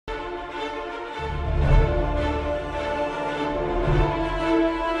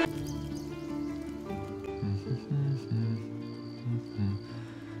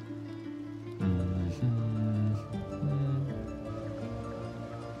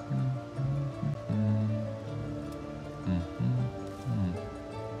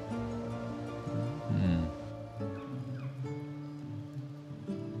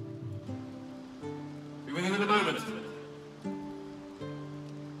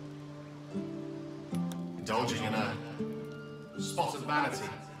indulging in a spot of vanity.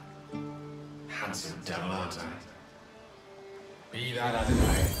 Handsome devil, aren't I? Be that as it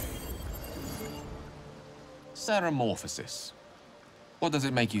may. Ceramorphosis. What does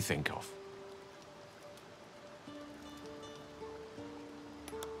it make you think of?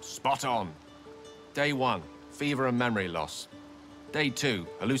 Spot on. Day 1, fever and memory loss. Day 2,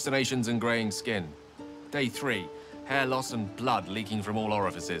 hallucinations and graying skin. Day 3, hair loss and blood leaking from all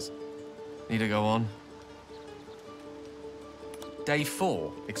orifices. Need to go on? Day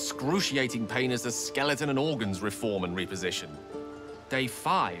 4, excruciating pain as the skeleton and organs reform and reposition. Day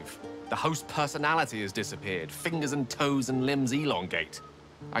 5, the host personality has disappeared. Fingers and toes and limbs elongate.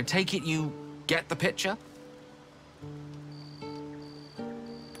 I take it you get the picture?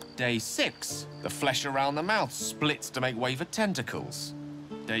 Day 6, the flesh around the mouth splits to make way for tentacles.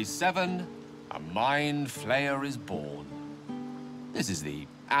 Day 7, a mind flayer is born. This is the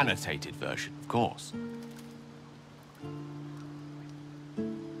annotated version, of course.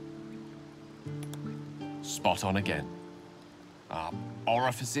 Spot on again. Our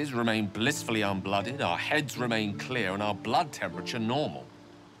orifices remain blissfully unblooded, our heads remain clear, and our blood temperature normal.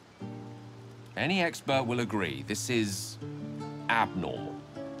 Any expert will agree this is abnormal.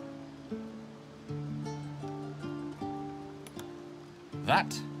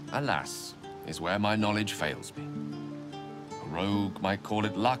 That, alas, is where my knowledge fails me. A rogue might call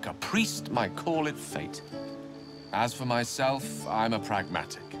it luck, a priest might call it fate. As for myself, I'm a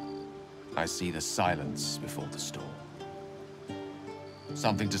pragmatic. I see the silence before the storm.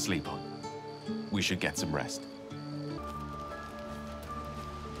 Something to sleep on. We should get some rest.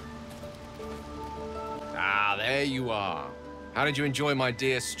 Ah, there you are. How did you enjoy my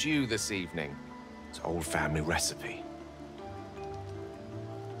deer stew this evening? It's an old family recipe.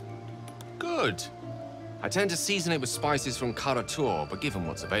 Good. I tend to season it with spices from Karatur, but given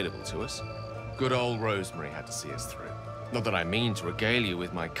what's available to us, good old rosemary had to see us through. Not that I mean to regale you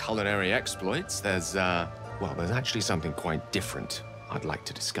with my culinary exploits. There's actually something quite different I'd like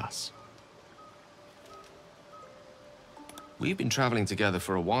to discuss. We've been traveling together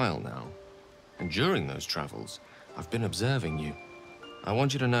for a while now, and during those travels, I've been observing you. I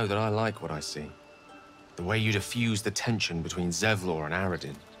want you to know that I like what I see. The way you diffuse the tension between Zevlor and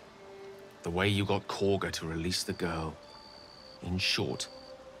Aradin. The way you got Korga to release the girl. In short,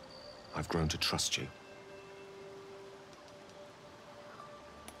 I've grown to trust you.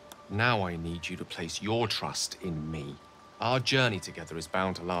 Now I need you to place your trust in me. Our journey together is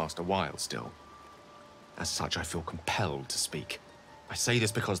bound to last a while still. As such, I feel compelled to speak. I say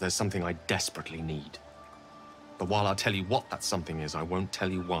this because there's something I desperately need. But while I'll tell you what that something is, I won't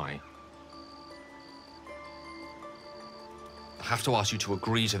tell you why. I have to ask you to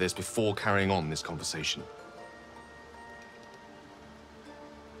agree to this before carrying on this conversation.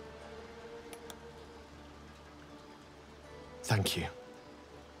 Thank you.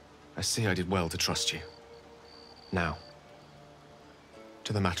 I see I did well to trust you. Now,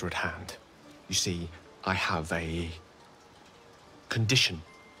 to the matter at hand. You see, I have a condition.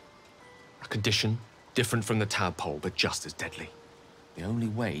 A condition different from the tadpole, but just as deadly. The only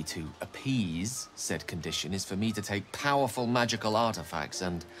way to appease said condition is for me to take powerful magical artifacts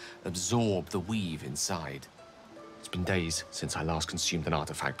and absorb the weave inside. It's been days since I last consumed an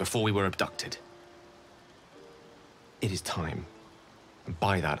artifact, before we were abducted. It is time. And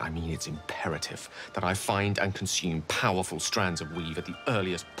by that, I mean it's imperative that I find and consume powerful strands of weave at the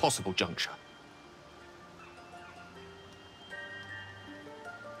earliest possible juncture.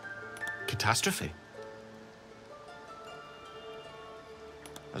 Catastrophe.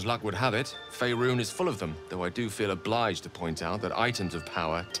 As luck would have it, Faerun is full of them, though I do feel obliged to point out that items of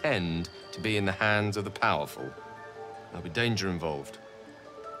power tend to be in the hands of the powerful. There'll be danger involved,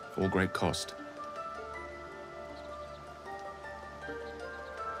 for great cost.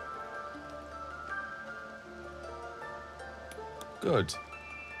 Good.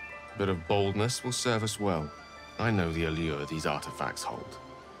 A bit of boldness will serve us well. I know the allure these artifacts hold.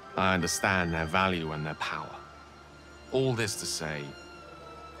 I understand their value and their power. All this to say,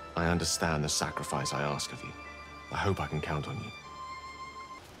 I understand the sacrifice I ask of you. I hope I can count on you.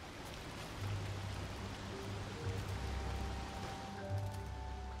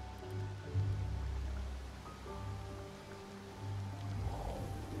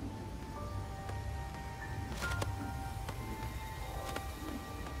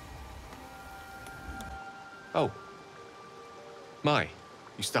 Oh. My,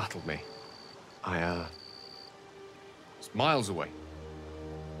 you startled me. I, was miles away.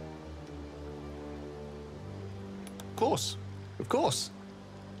 Of course.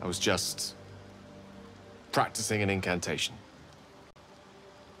 I was just practicing an incantation.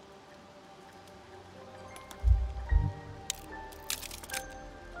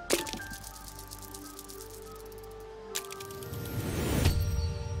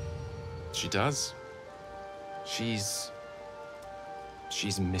 She does. She's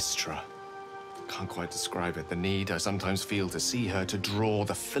Mystra. Can't quite describe it. The need I sometimes feel to see her, to draw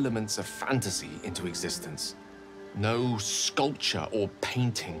the filaments of fantasy into existence. No sculpture or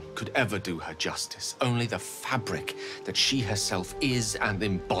painting could ever do her justice. Only the fabric that she herself is and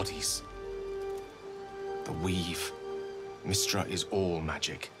embodies. The weave. Mystra is all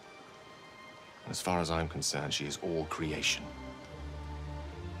magic. As far as I'm concerned, she is all creation.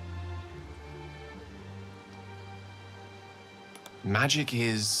 Magic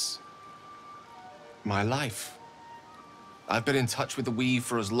is my life. I've been in touch with the weave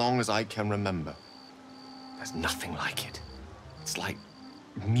for as long as I can remember. There's nothing like it. It's like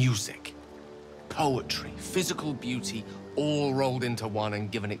music, poetry, physical beauty, all rolled into one and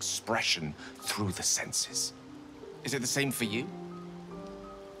given expression through the senses. Is it the same for you?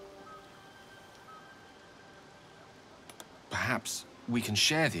 Perhaps we can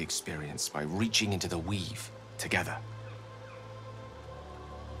share the experience by reaching into the weave together.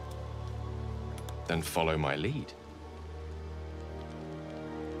 Then follow my lead.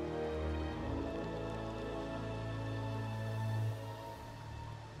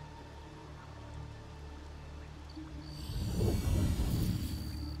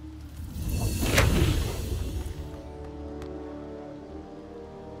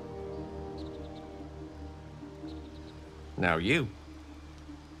 Now you.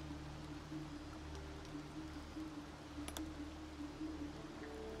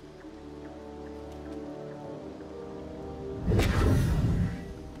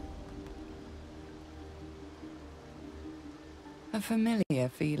 A familiar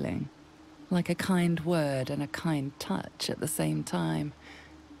feeling, like a kind word and a kind touch at the same time.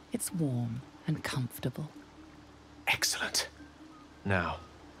 It's warm and comfortable. Excellent. Now,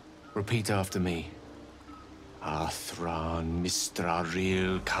 repeat after me. Athran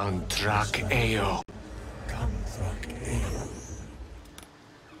Mistraril Kantrak Eo.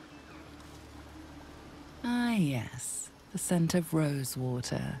 Ah, yes. The scent of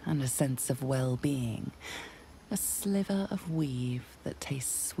rosewater and a sense of well-being. A sliver of weave that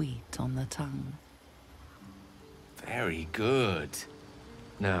tastes sweet on the tongue. Very good.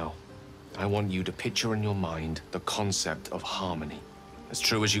 Now, I want you to picture in your mind the concept of harmony, as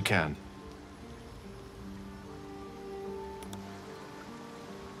true as you can.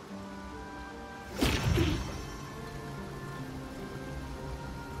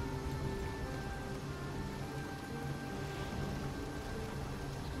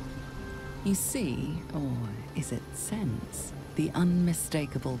 You see, or is it sense, the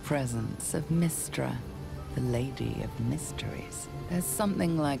unmistakable presence of Mystra, the Lady of Mysteries. There's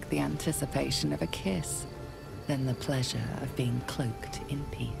something like the anticipation of a kiss, then the pleasure of being cloaked in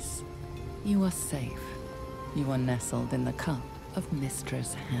peace. You are safe. You are nestled in the cup of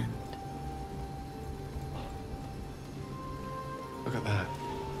Mystra's hand. Look at that.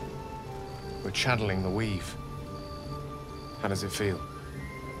 We're channeling the weave. How does it feel?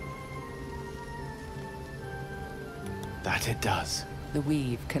 That it does. The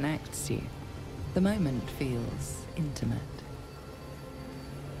weave connects you. The moment feels intimate.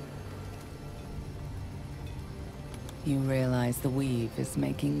 You realize the weave is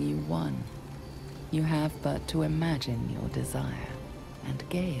making you one. You have but to imagine your desire, and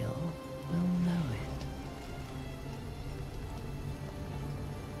Gale will know it.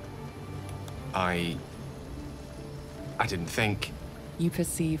 I didn't think. You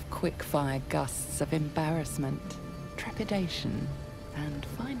perceive quick-fire gusts of embarrassment, trepidation, and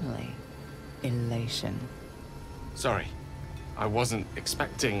finally, elation. Sorry, I wasn't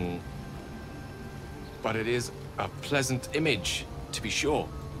expecting. But it is a pleasant image, to be sure.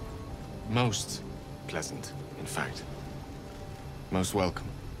 Most pleasant, in fact. Most welcome.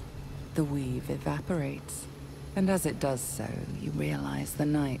 The weave evaporates, and as it does so, you realize the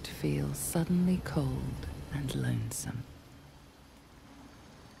night feels suddenly cold and lonesome.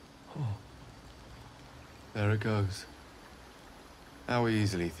 Oh. There it goes. How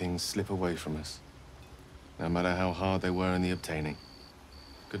easily things slip away from us, no matter how hard they were in the obtaining.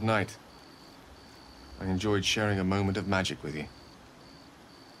 Good night. I enjoyed sharing a moment of magic with you.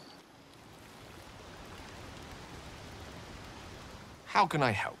 How can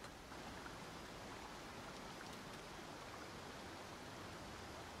I help?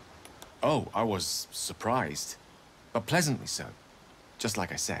 Oh, I was surprised, but pleasantly so. Just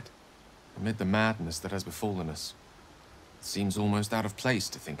like I said, amid the madness that has befallen us, it seems almost out of place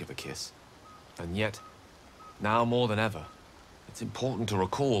to think of a kiss. And yet, now more than ever, it's important to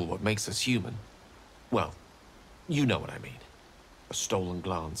recall what makes us human. Well, you know what I mean. A stolen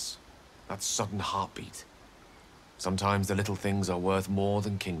glance, that sudden heartbeat. Sometimes the little things are worth more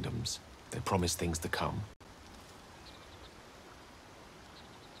than kingdoms. They promise things to come.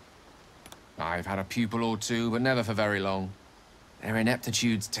 I've had a pupil or two, but never for very long. Their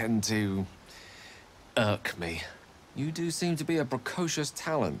ineptitudes tend to irk me. You do seem to be a precocious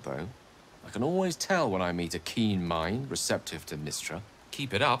talent, though. I can always tell when I meet a keen mind, receptive to Mystra.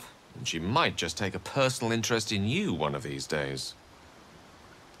 Keep it up, and she might just take a personal interest in you one of these days.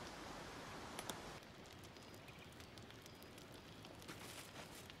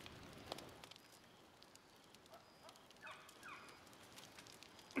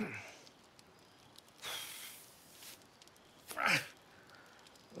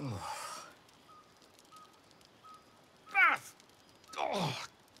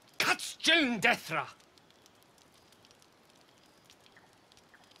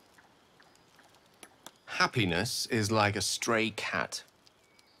 Happiness is like a stray cat.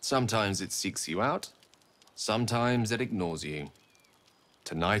 Sometimes it seeks you out, sometimes it ignores you.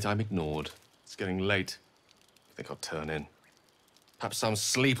 Tonight I'm ignored. It's getting late. I think I'll turn in. Perhaps some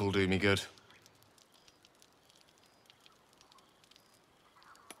sleep will do me good.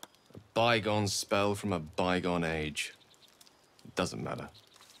 A bygone spell from a bygone age. It doesn't matter.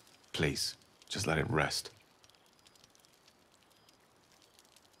 Please, just let it rest.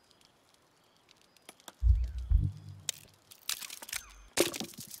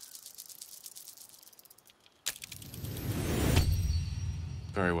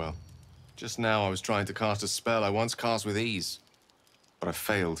 Very well. Just now I was trying to cast a spell I once cast with ease, but I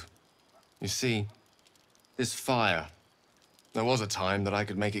failed. You see, this fire, there was a time that I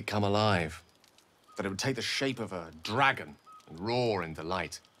could make it come alive, that it would take the shape of a dragon and roar into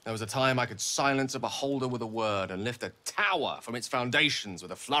light. There was a time I could silence a beholder with a word and lift a tower from its foundations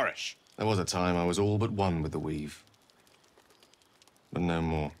with a flourish. There was a time I was all but one with the weave, but no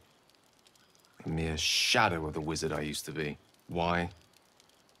more. A mere shadow of the wizard I used to be. Why?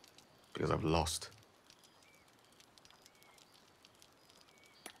 Because I've lost.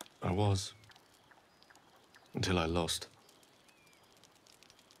 I was. Until I lost.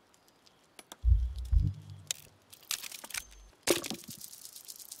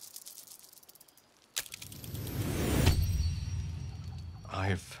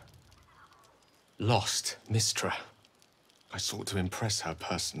 I've lost Mystra. I sought to impress her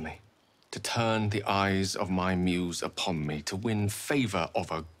personally. To turn the eyes of my muse upon me, to win favor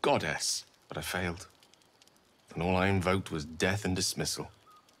of a goddess. But I failed. And all I invoked was death and dismissal.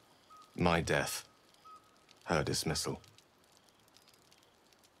 My death. Her dismissal.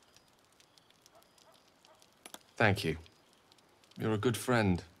 Thank you. You're a good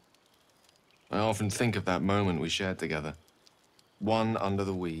friend. I often think of that moment we shared together. One under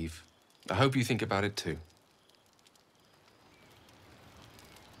the weave. I hope you think about it too.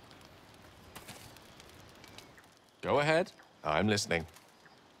 Go ahead. I'm listening.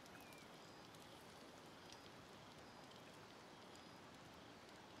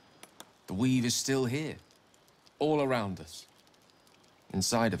 The weave is still here. All around us.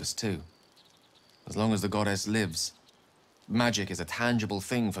 Inside of us, too. As long as the goddess lives, magic is a tangible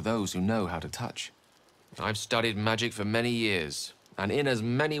thing for those who know how to touch. I've studied magic for many years, and in as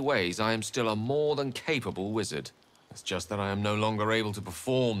many ways I am still a more than capable wizard. It's just that I am no longer able to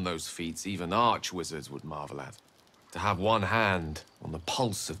perform those feats even arch-wizards would marvel at. To have one hand on the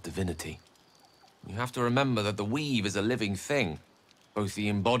pulse of divinity. You have to remember that the weave is a living thing, both the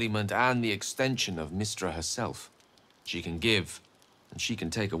embodiment and the extension of Mystra herself. She can give, and she can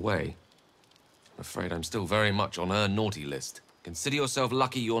take away. I'm afraid I'm still very much on her naughty list. Consider yourself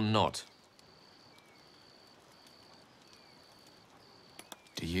lucky you're not.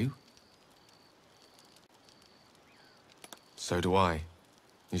 Do you? So do I.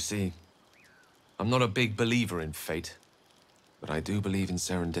 You see, I'm not a big believer in fate, but I do believe in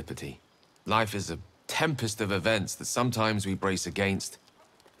serendipity. Life is a tempest of events that sometimes we brace against,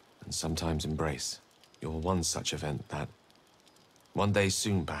 and sometimes embrace. You're one such event that, one day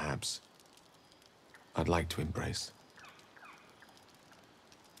soon perhaps, I'd like to embrace.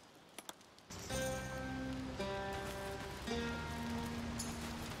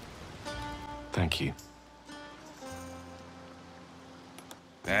 Thank you.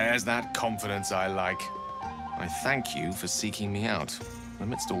 There's that confidence I like. I thank you for seeking me out.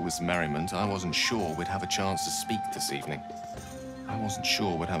 Amidst all this merriment, I wasn't sure we'd have a chance to speak this evening. I wasn't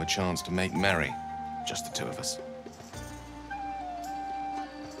sure we'd have a chance to make merry, just the two of us.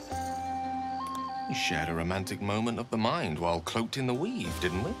 We shared a romantic moment of the mind while cloaked in the weave,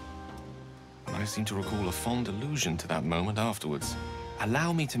 didn't we? And I seem to recall a fond allusion to that moment afterwards.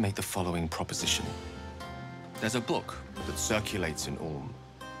 Allow me to make the following proposition. There's a book that circulates in Ulm,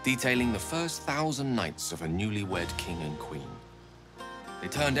 detailing the first 1,000 nights of a newlywed king and queen. They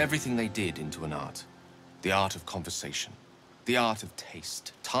turned everything they did into an art. The art of conversation. The art of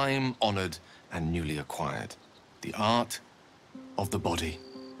taste. Time-honored and newly acquired. The art of the body.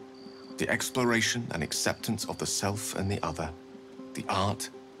 The exploration and acceptance of the self and the other. The art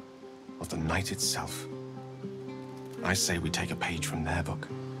of the night itself. I say we take a page from their book.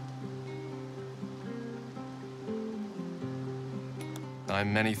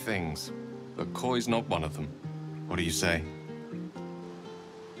 I'm many things, but Koi's not one of them. What do you say?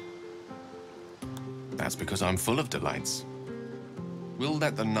 That's because I'm full of delights. We'll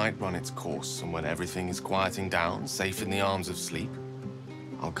let the night run its course, and when everything is quieting down, safe in the arms of sleep,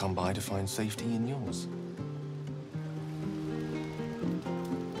 I'll come by to find safety in yours.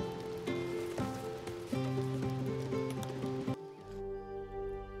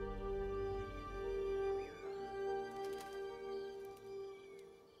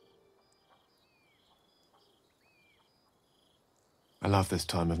 I love this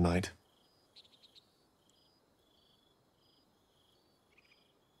time of night.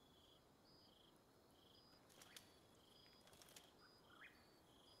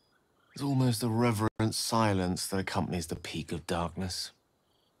 There's almost a reverent silence that accompanies the peak of darkness.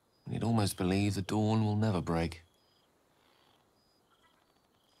 And you'd almost believe the dawn will never break.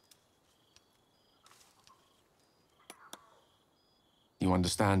 You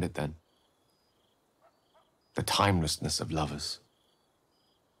understand it then? The timelessness of lovers.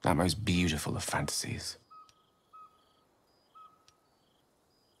 That most beautiful of fantasies.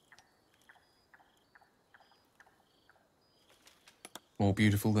 More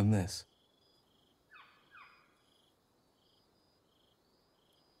beautiful than this.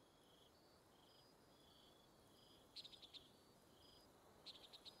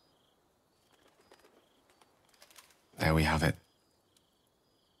 There we have it.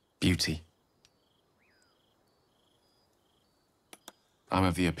 Beauty. I'm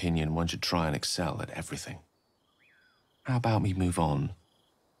of the opinion one should try and excel at everything. How about we move on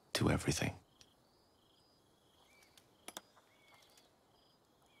to everything?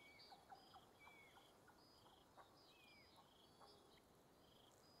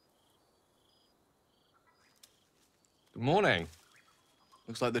 Good morning.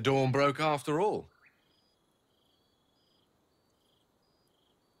 Looks like the dawn broke after all.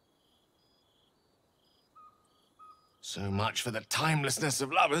 So much for the timelessness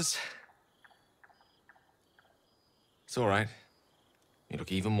of lovers. It's all right. You look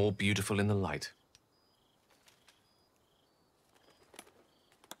even more beautiful in the light.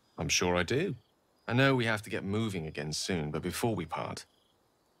 I'm sure I do. I know we have to get moving again soon, but before we part,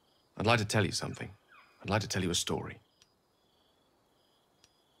 I'd like to tell you something. I'd like to tell you a story.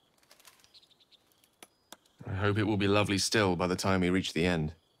 I hope it will be lovely still by the time we reach the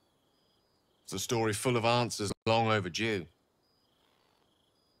end. It's a story full of answers long overdue.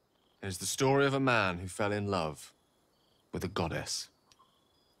 It is the story of a man who fell in love with a goddess.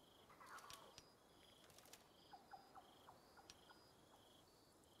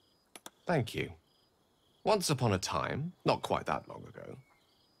 Thank you. Once upon a time, not quite that long ago,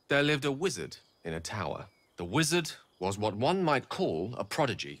 there lived a wizard in a tower. The wizard was what one might call a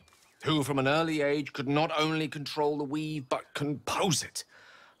prodigy, who from an early age could not only control the weave, but compose it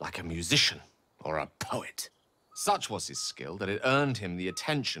like a musician or a poet. Such was his skill that it earned him the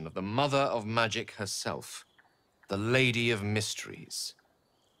attention of the mother of magic herself, the Lady of Mysteries,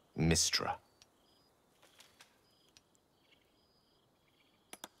 Mystra.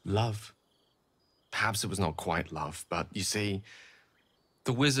 Love. Perhaps it was not quite love, but you see,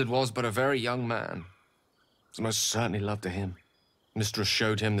 the wizard was but a very young man. It was most certainly love to him. Mystra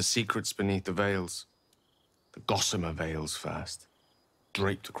showed him the secrets beneath the veils. The gossamer veils first,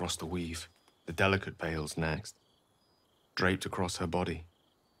 draped across the weave. The delicate veils next, draped across her body.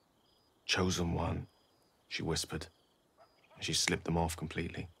 Chosen one, she whispered, and she slipped them off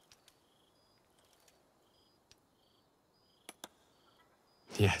completely.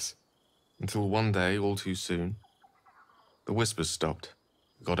 Yes, until one day, all too soon, the whispers stopped.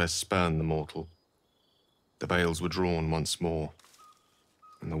 The goddess spurned the mortal. The veils were drawn once more,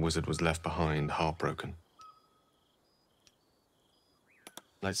 and the wizard was left behind, heartbroken.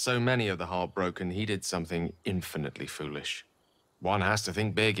 Like so many of the heartbroken, he did something infinitely foolish. One has to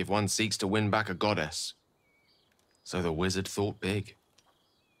think big if one seeks to win back a goddess. So the wizard thought big.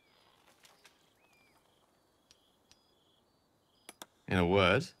 In a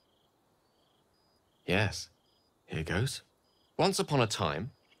word, yes, here goes. Once upon a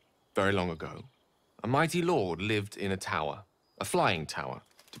time, very long ago, a mighty lord lived in a tower, a flying tower,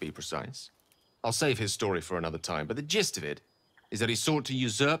 to be precise. I'll save his story for another time, but the gist of it is that he sought to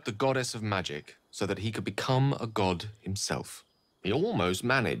usurp the goddess of magic so that he could become a god himself. He almost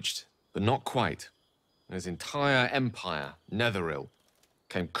managed, but not quite. His entire empire, Netheril,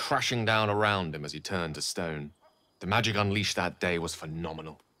 came crashing down around him as he turned to stone. The magic unleashed that day was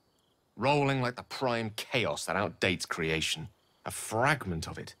phenomenal. Rolling like the prime chaos that outdates creation. A fragment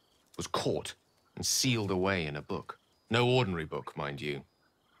of it was caught and sealed away in a book. No ordinary book, mind you.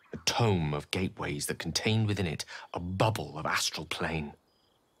 A tome of gateways that contained within it a bubble of astral plane.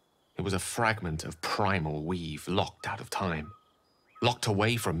 It was a fragment of primal weave locked out of time. Locked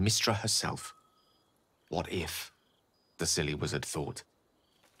away from Mystra herself. What if, the silly wizard thought,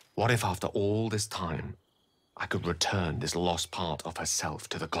 what if after all this time, I could return this lost part of herself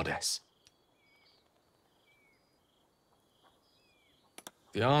to the goddess?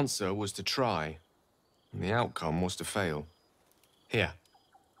 The answer was to try, and the outcome was to fail. Here.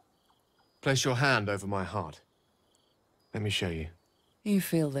 Place your hand over my heart. Let me show you. You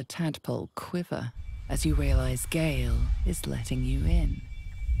feel the tadpole quiver as you realize Gale is letting you in.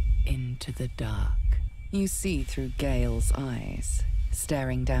 Into the dark. You see through Gale's eyes,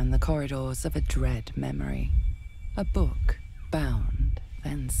 staring down the corridors of a dread memory. A book, bound,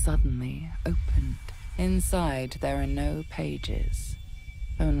 then suddenly opened. Inside there are no pages.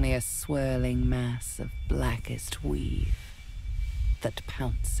 Only a swirling mass of blackest weave that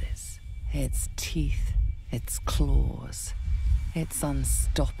pounces. Its teeth, its claws. It's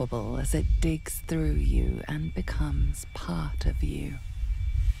unstoppable as it digs through you and becomes part of you.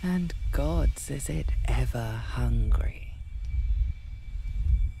 And gods, is it ever hungry.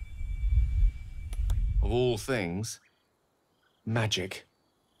 Of all things, magic.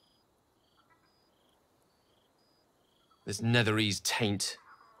 This Netherese taint,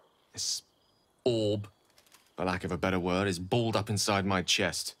 this orb, for lack of a better word, is balled up inside my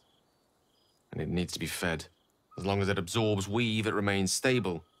chest. And it needs to be fed. As long as it absorbs weave, it remains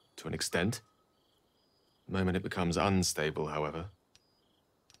stable, to an extent. The moment it becomes unstable, however,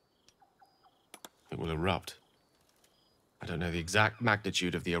 it will erupt. I don't know the exact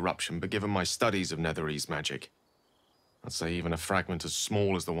magnitude of the eruption, but given my studies of Netherese magic, I'd say even a fragment as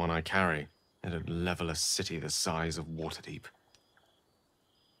small as the one I carry, it'd level a city the size of Waterdeep.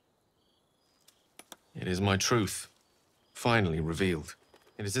 It is my truth, finally revealed.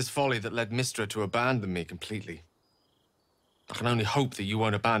 It is this folly that led Mystra to abandon me completely. I can only hope that you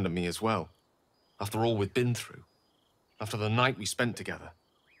won't abandon me as well. After all we've been through. After the night we spent together.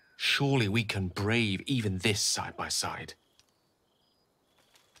 Surely we can brave even this side by side.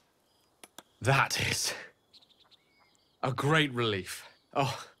 That is a great relief.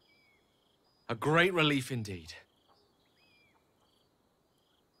 Oh, a great relief indeed.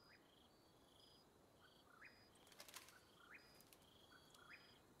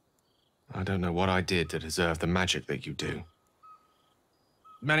 I don't know what I did to deserve the magic that you do.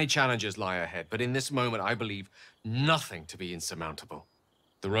 Many challenges lie ahead, but in this moment I believe nothing to be insurmountable.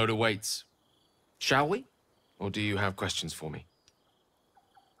 The road awaits. Shall we? Or do you have questions for me?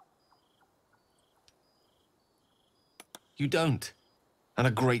 You don't. And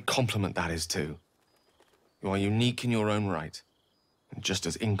a great compliment that is too. You are unique in your own right, and just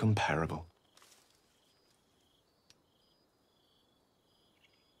as incomparable.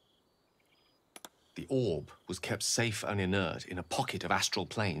 The orb was kept safe and inert in a pocket of astral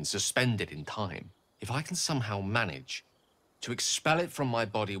plane, suspended in time. If I can somehow manage to expel it from my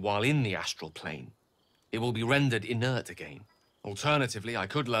body while in the astral plane, it will be rendered inert again. Alternatively, I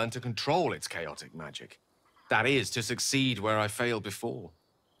could learn to control its chaotic magic. That is, to succeed where I failed before.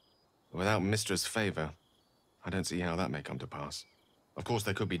 Without Mystra's favor, I don't see how that may come to pass. Of course,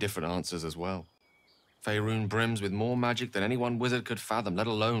 there could be different answers as well. Faerun brims with more magic than any one wizard could fathom, let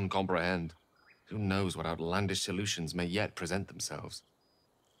alone comprehend. Who knows what outlandish solutions may yet present themselves.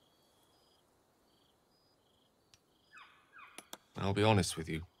 I'll be honest with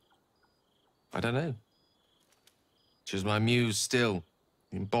you. I don't know. She's my muse still,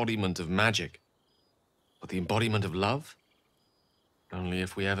 the embodiment of magic. But the embodiment of love? Only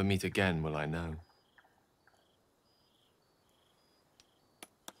if we ever meet again will I know.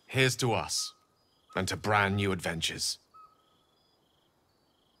 Here's to us, and to brand new adventures.